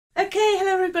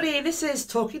everybody, this is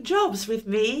Talking Jobs with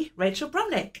me, Rachel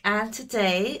Bromnick, and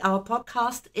today our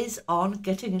podcast is on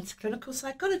getting into clinical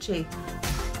psychology.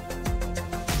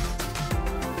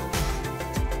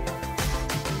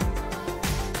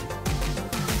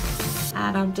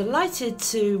 And I'm delighted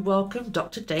to welcome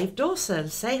Dr. Dave Dawson.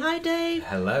 Say hi, Dave.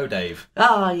 Hello, Dave.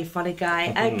 Oh, you funny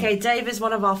guy. Okay, Dave is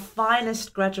one of our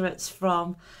finest graduates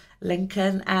from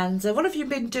Lincoln. And what have you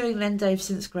been doing then, Dave,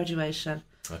 since graduation?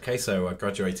 Okay, so I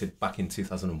graduated back in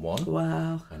 2001.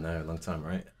 Wow. I know, a long time,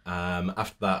 right?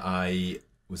 After that, I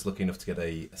was lucky enough to get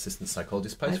a assistant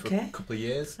psychologist post for a couple of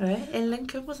years. All right, in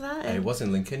Lincoln, was that? It was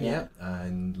in Lincoln, yeah.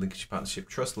 In Lincolnshire Partnership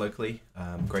Trust locally.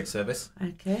 Great service.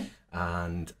 Okay.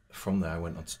 And from there, I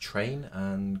went on to train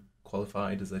and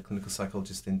qualified as a clinical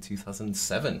psychologist in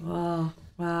 2007.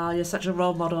 Wow, you're such a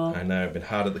role model. I know, I've been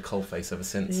hard at the coalface ever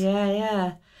since.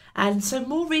 Yeah. And so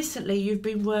more recently, you've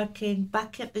been working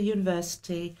back at the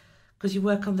university because you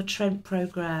work on the Trent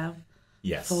programme.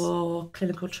 Yes. For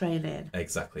clinical training.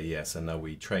 Exactly, yes. And now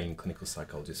we train clinical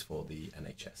psychologists for the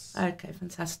NHS. Okay,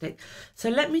 fantastic. So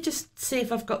let me just see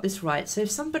if I've got this right. So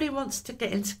if somebody wants to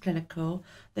get into clinical,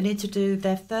 they need to do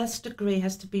their first degree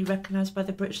has to be recognised by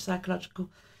the British Psychological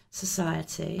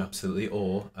Society. Absolutely,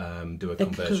 or do a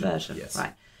conversion. Yes.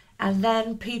 Right. And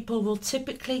then people will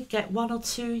typically get 1 or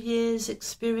 2 years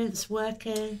experience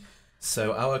working.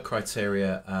 So our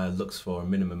criteria looks for a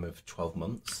minimum of 12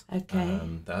 months. Okay.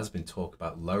 There has been talk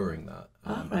about lowering that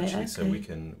right, actually, okay. so we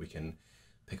can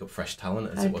pick up fresh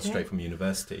talent as it was straight from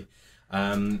university.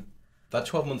 That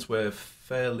 12 months we're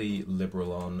fairly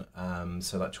liberal on,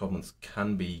 so that 12 months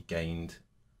can be gained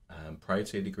prior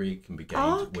to your degree, it can be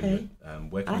gained when you're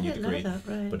working on your degree,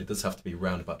 but it does have to be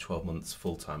around about 12 months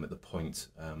full-time at the point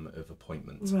of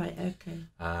appointment. Right, okay.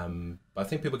 But I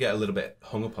think people get a little bit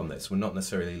hung up on this. We're not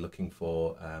necessarily looking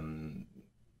for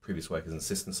previous work as an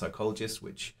assistant psychologist,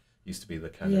 which used to be the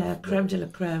kind of... creme de la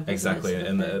creme. Exactly,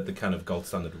 and the kind of gold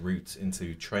standard route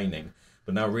into training.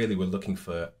 But now really we're looking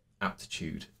for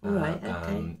aptitude. Right,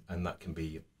 okay. And that can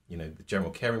be, the general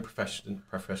caring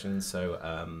profession,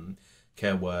 so...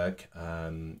 care work,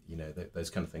 those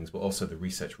kind of things, but also the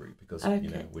research route because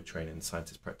we're training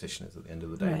scientist practitioners at the end of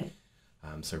the day.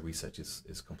 Right. So research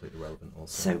is completely relevant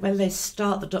also. So when they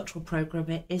start the doctoral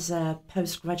programme, it is a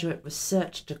postgraduate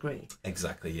research degree.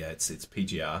 Exactly, yeah, it's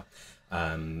PGR.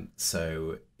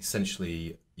 So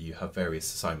essentially you have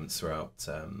various assignments throughout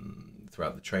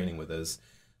the training with us,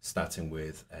 starting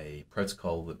with a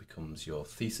protocol that becomes your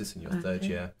thesis in your third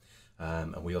year.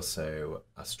 And we also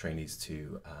ask trainees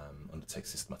to undertake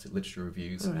systematic literature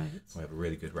reviews. Right. We have a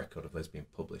really good record of those being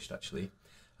published, actually.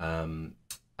 And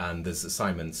there's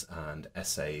assignments and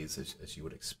essays, as you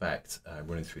would expect,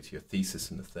 running through to your thesis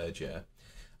in the third year,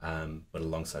 but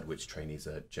alongside which trainees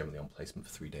are generally on placement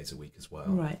for 3 days a week as well.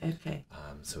 Right, okay.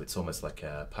 So it's almost like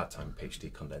a part-time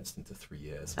PhD condensed into 3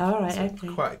 years. All right, so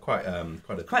okay.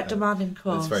 Quite demanding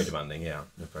course. It's very demanding, yeah.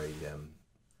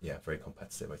 Very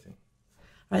competitive, I think.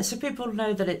 Right, so people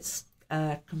know that it's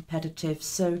competitive.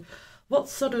 So what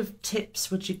sort of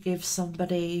tips would you give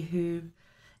somebody who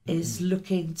is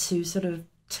looking to sort of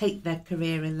take their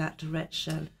career in that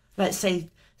direction? Let's say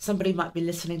somebody might be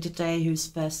listening today who's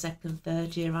first, second,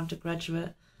 third year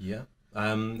undergraduate. Yeah.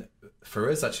 For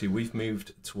us, actually, we've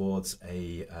moved towards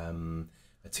a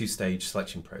 2-stage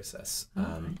selection process.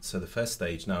 So the first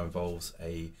stage now involves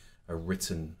a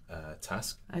written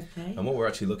task. Okay. And what we're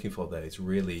actually looking for there is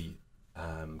really...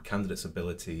 candidates'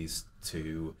 abilities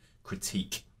to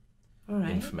critique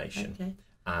information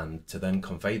and to then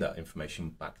convey that information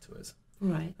back to us.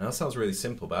 Right. Now that sounds really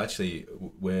simple, but actually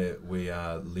we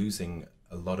are losing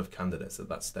a lot of candidates at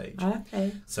that stage.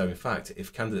 Okay. So in fact, if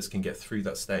candidates can get through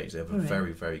that stage, they have a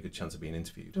very, very good chance of being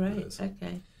interviewed with us.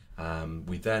 Okay.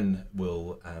 We then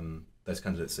will, those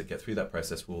candidates that get through that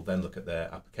process will then look at their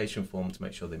application form to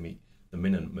make sure they meet the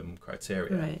minimum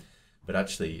criteria. Right. But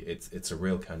actually, it's a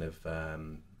real kind of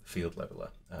field leveler,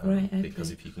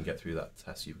 because if you can get through that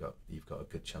test, you've got a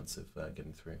good chance of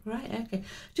getting through. Right. Okay.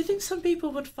 Do you think some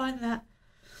people would find that,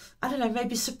 I don't know,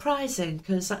 maybe surprising?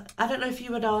 Because I don't know if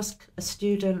you would ask a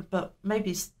student, but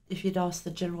maybe if you'd ask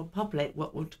the general public,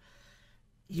 what would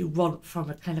you want from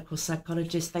a clinical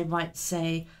psychologist? They might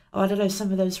say, I don't know,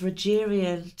 some of those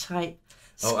Rogerian type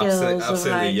skills,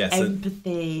 absolutely, or yes,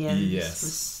 empathy and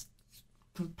yes.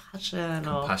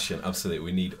 Compassion, absolutely.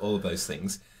 We need all of those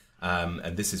things.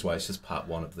 And this is why it's just part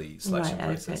one of the selection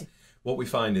process. Okay. What we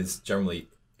find is generally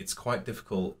it's quite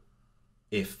difficult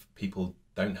if people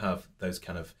don't have those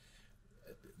kind of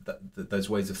those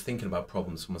ways of thinking about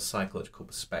problems from a psychological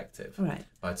perspective. Right.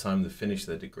 By the time they finish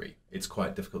their degree, it's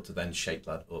quite difficult to then shape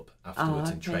that up afterwards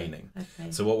in training.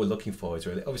 Okay. So what we're looking for is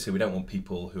really, obviously we don't want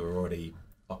people who are already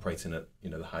operating at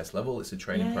the highest level. It's a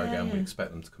training program. We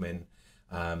expect them to come in,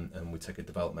 and we take a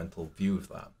developmental view of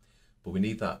that. But we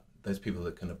need those people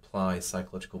that can apply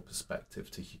psychological perspective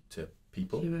to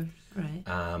people, right?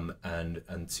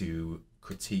 And to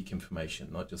critique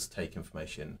information, not just take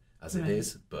information as it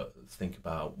is, but think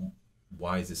about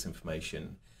why is this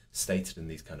information stated in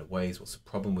these kind of ways? What's the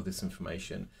problem with this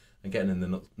information? And getting in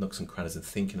the nooks and crannies and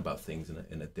thinking about things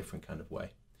in a different kind of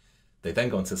way. They then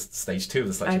go on to stage 2 of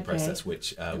the selection process,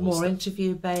 which more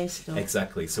interview based.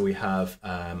 Exactly. So we have,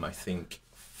 I think,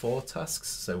 4 tasks.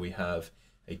 So we have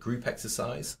a group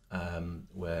exercise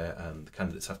where the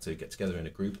candidates have to get together in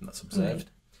a group, and that's observed.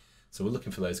 So we're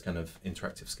looking for those kind of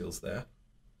interactive skills there.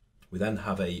 We then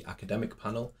have a academic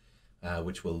panel,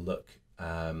 which will look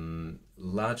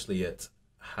largely at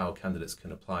how candidates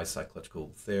can apply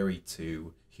psychological theory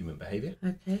to human behaviour.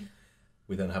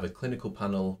 We then have a clinical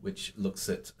panel, which looks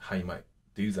at how you might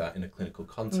do that in a clinical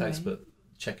context, but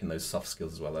checking those soft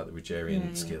skills as well, like the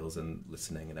Rogerian skills and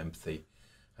listening and empathy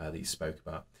that you spoke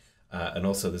about. And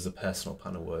also there's a personal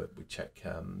panel where we check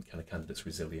kind of candidates'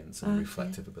 resilience and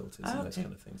reflective abilities and those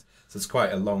kind of things. So it's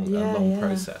quite a long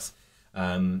process.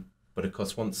 But of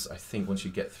course, once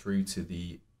you get through to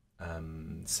the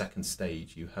second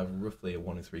stage, you have roughly a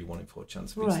 1 in 3, 1 in 4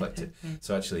 chance of being selected.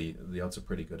 So actually, the odds are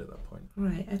pretty good at that point.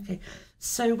 Right. Okay.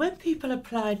 So when people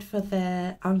applied for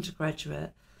their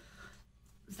undergraduate,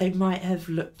 they might have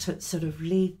looked at sort of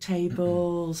league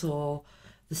tables or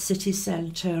the city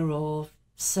centre, or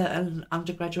certain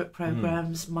undergraduate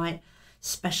programs might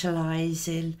specialise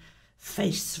in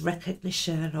face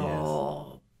recognition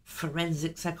or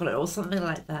forensic psychology or something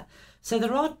like that. So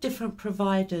there are different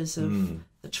providers of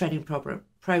the training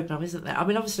program, isn't there? I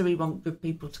mean, obviously we want good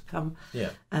people to come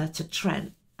to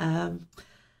Trent.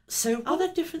 So are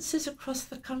there differences across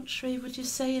the country, would you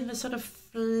say, in the sort of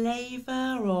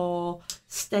flavour or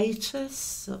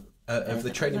status? Of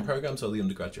the training programs or the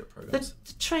undergraduate programs?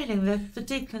 The training, the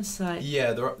Deacon's side.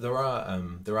 Yeah, there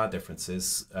are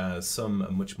differences. Some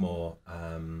are much more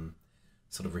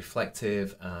sort of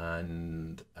reflective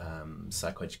and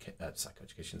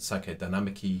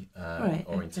psychodynamic-y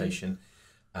orientation.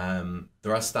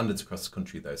 There are standards across the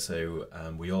country though, so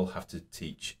we all have to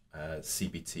teach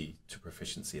CBT to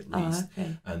proficiency at least,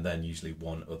 and then usually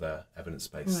one other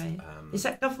evidence-based. Is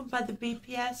that governed by the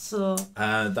BPS or?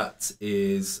 That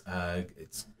is,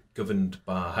 it's governed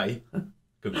by.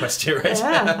 Good question, Rich.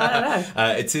 I don't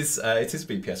know. It is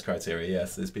BPS criteria.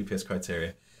 Yes, there's BPS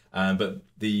criteria, but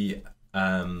the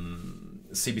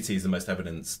CBT is the most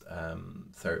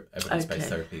evidence-based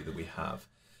therapy that we have,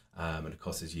 and of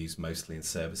course is used mostly in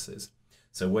services.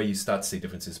 So where you start to see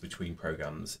differences between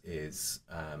programs is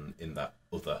in that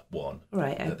other one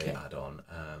that they add on.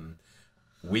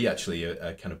 We actually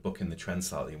are kind of booking the trend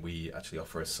slightly, and we actually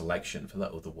offer a selection for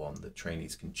that other one that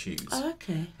trainees can choose.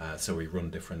 So we run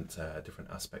different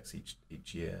aspects each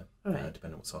year,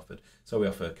 depending on what's offered. So we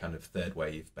offer kind of third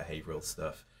wave behavioural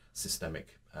stuff,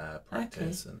 systemic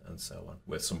practice and so on,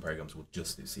 where some programs will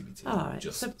just do CBT,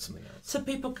 something else. So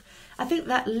people, I think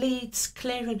that Leeds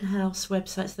Clearinghouse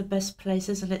website's the best place,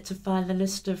 isn't it, to find the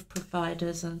list of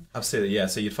providers? And absolutely, yeah.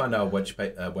 So you'd find our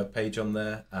webpage on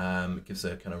there. It gives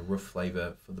a kind of rough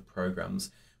flavour for the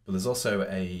programs, but there's also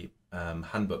a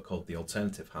handbook called the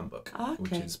Alternative Handbook,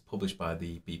 which is published by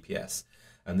the BPS,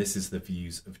 and this is the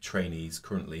views of trainees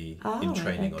currently in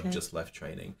training or just left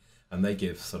training. And they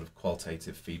give sort of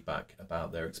qualitative feedback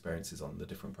about their experiences on the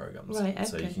different programs.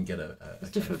 So you can get a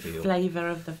different flavour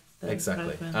of the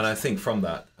exactly. Programs. And I think from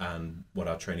that, what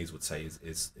our trainees would say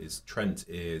is Trent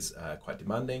is quite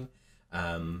demanding,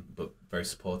 but very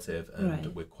supportive,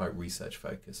 and we're quite research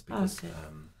focused because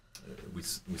we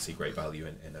see great value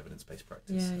in evidence-based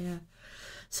practice. Yeah.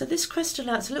 So this question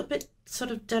now, it's a little bit sort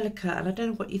of delicate, and I don't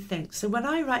know what you think. So when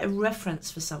I write a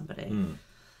reference for somebody,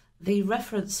 the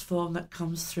reference form that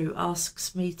comes through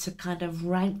asks me to kind of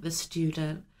rank the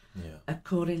student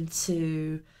according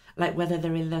to like whether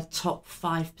they're in the top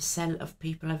 5% of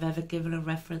people I've ever given a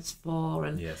reference for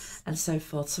and so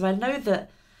forth. So I know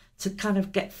that to kind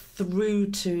of get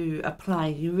through to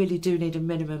applying, you really do need a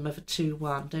minimum of a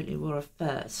 2-1, don't you, or a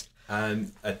first?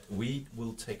 We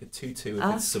will take a 2-2 if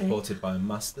it's supported by a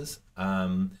master's.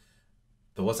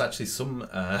 There was actually some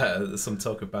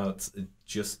talk about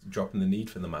just dropping the need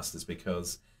for the masters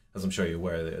because, as I'm sure you're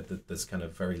aware, there's kind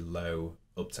of very low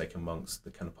uptake amongst the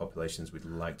kind of populations we'd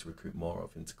like to recruit more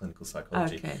of into clinical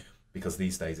psychology. Because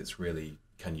these days it's really,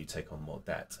 can you take on more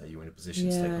debt? Are you in a position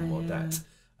to take on more debt?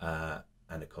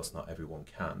 And of course not everyone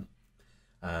can.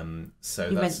 So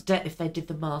you meant debt if they did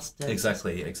the masters.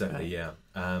 Exactly, yeah.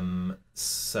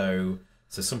 So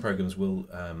some programs will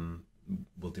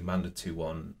demand a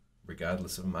 2-1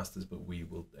 regardless of a master's, but we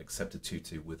will accept a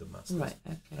 2-2 with a master's. Right,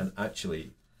 okay. And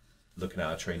actually, looking at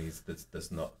our trainees,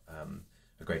 there's not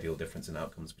a great deal of difference in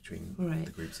outcomes between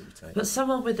the groups that we take. But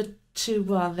someone with a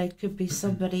 2-1, they could be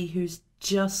somebody who's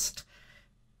just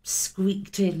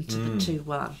squeaked into the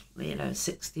 2-1,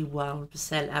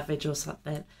 61% average or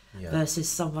something, versus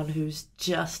someone who's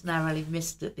just narrowly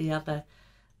missed at the other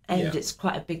end. Yeah. It's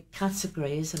quite a big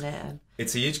category, isn't it? And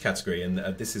it's a huge category, and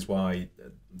this is why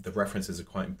the references are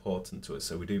quite important to us.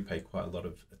 So we do pay quite a lot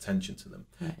of attention to them.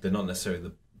 Right. They're not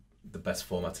necessarily the best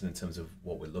formatted in terms of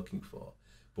what we're looking for,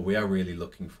 but we are really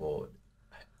looking for,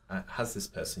 has this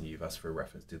person you've asked for a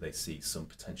reference, do they see some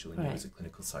potential in you as a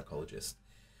clinical psychologist?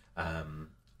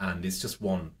 And it's just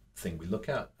one thing we look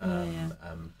at. But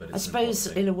it's I suppose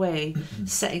in a way,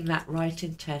 setting that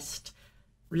writing test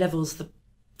levels the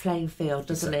playing field,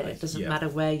 doesn't it? It doesn't matter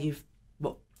where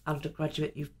what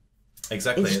undergraduate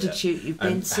institute you've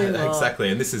been to.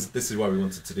 Exactly, and this is why we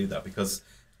wanted to do that, because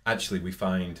actually we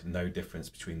find no difference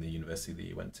between the university that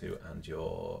you went to and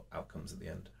your outcomes at the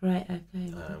end. Right,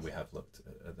 okay. We have looked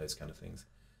at those kind of things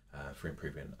for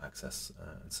improving access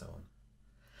and so on.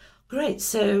 Great,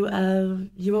 so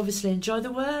you obviously enjoy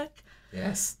the work.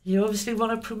 Yes. You obviously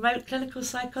want to promote clinical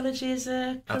psychology as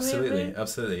a career route?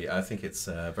 Absolutely. I think it's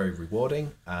very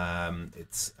rewarding.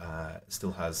 It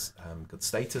still has good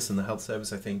status in the health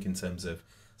service, I think, in terms of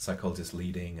psychologists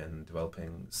leading and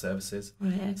developing services.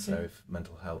 Right, okay. So if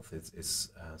mental health is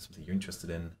something you're interested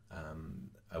in,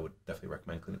 I would definitely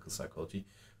recommend clinical psychology.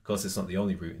 Of course, it's not the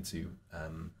only route into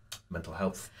mental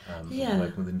health,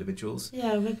 working with individuals.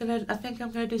 Yeah, I think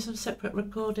I'm going to do some separate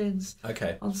recordings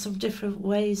on some different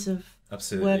ways of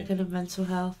working in mental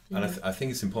health. And I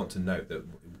think it's important to note that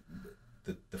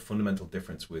the fundamental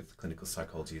difference with clinical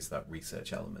psychology is that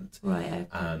research element. Right, okay.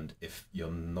 And if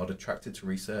you're not attracted to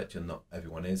research, and not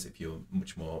everyone is, if you're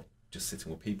much more just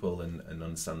sitting with people and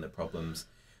understanding their problems,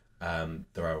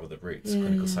 there are other routes.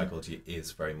 Clinical psychology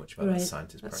is very much about the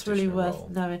scientist That's practitioner really worth role.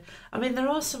 knowing. I mean, there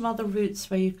are some other routes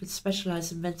where you could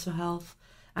specialise in mental health,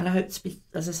 and I hope to be,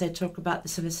 as I say, talk about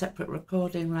this in a separate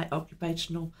recording, like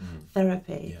occupational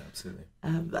therapy. Yeah, absolutely.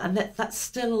 And that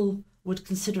still would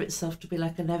consider itself to be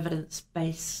like an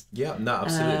evidence-based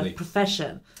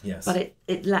profession. Yes. But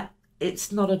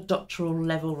it's not a doctoral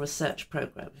level research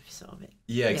program, if you see what I mean.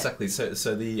 Yeah, exactly. So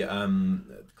the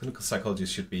clinical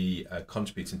psychologist should be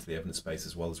contributing to the evidence base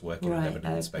as well as working in an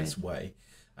evidence-based way.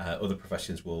 Other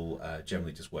professions will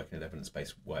generally just work in an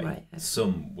evidence-based way. Right, okay.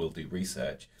 Some will do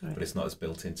research, but it's not as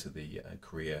built into the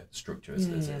career structure as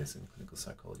it is in clinical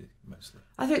psychology, mostly.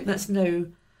 I think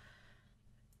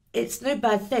it's no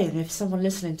bad thing if someone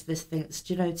listening to this thinks,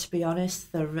 to be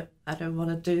honest, I don't want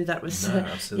to do that research.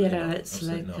 No, absolutely not. It's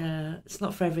absolutely not. It's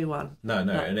not for everyone. No,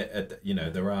 and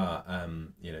there are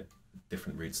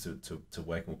different routes to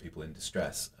working with people in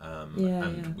distress,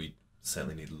 and we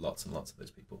certainly need lots and lots of those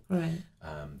people. Right.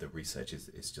 The research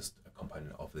is just a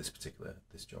component of this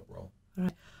job role.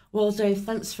 Right. Well, Dave,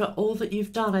 thanks for all that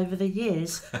you've done over the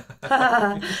years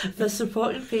for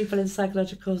supporting people in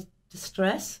psychological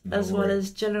distress, well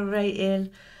as generating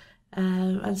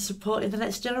and supporting the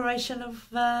next generation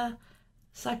of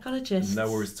psychologists. No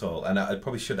worries at all. And I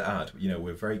probably should add,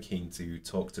 we're very keen to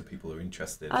talk to people who are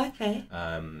interested. Okay.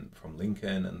 From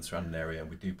Lincoln and the surrounding area, and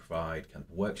we do provide kind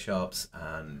of workshops,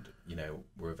 and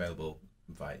we're available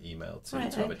via email to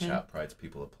have a chat prior to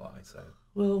people apply. So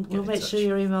we'll make sure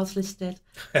your email's listed.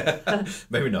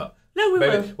 Maybe not. No, we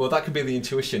will. Well, that could be the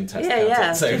intuition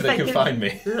test. So if they can find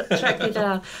me. Track you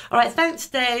down. All right, thanks,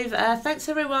 Dave. Thanks,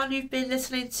 everyone. You've been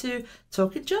listening to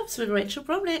Talking Jobs with Rachel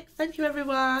Bromnick. Thank you,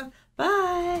 everyone.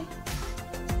 Bye.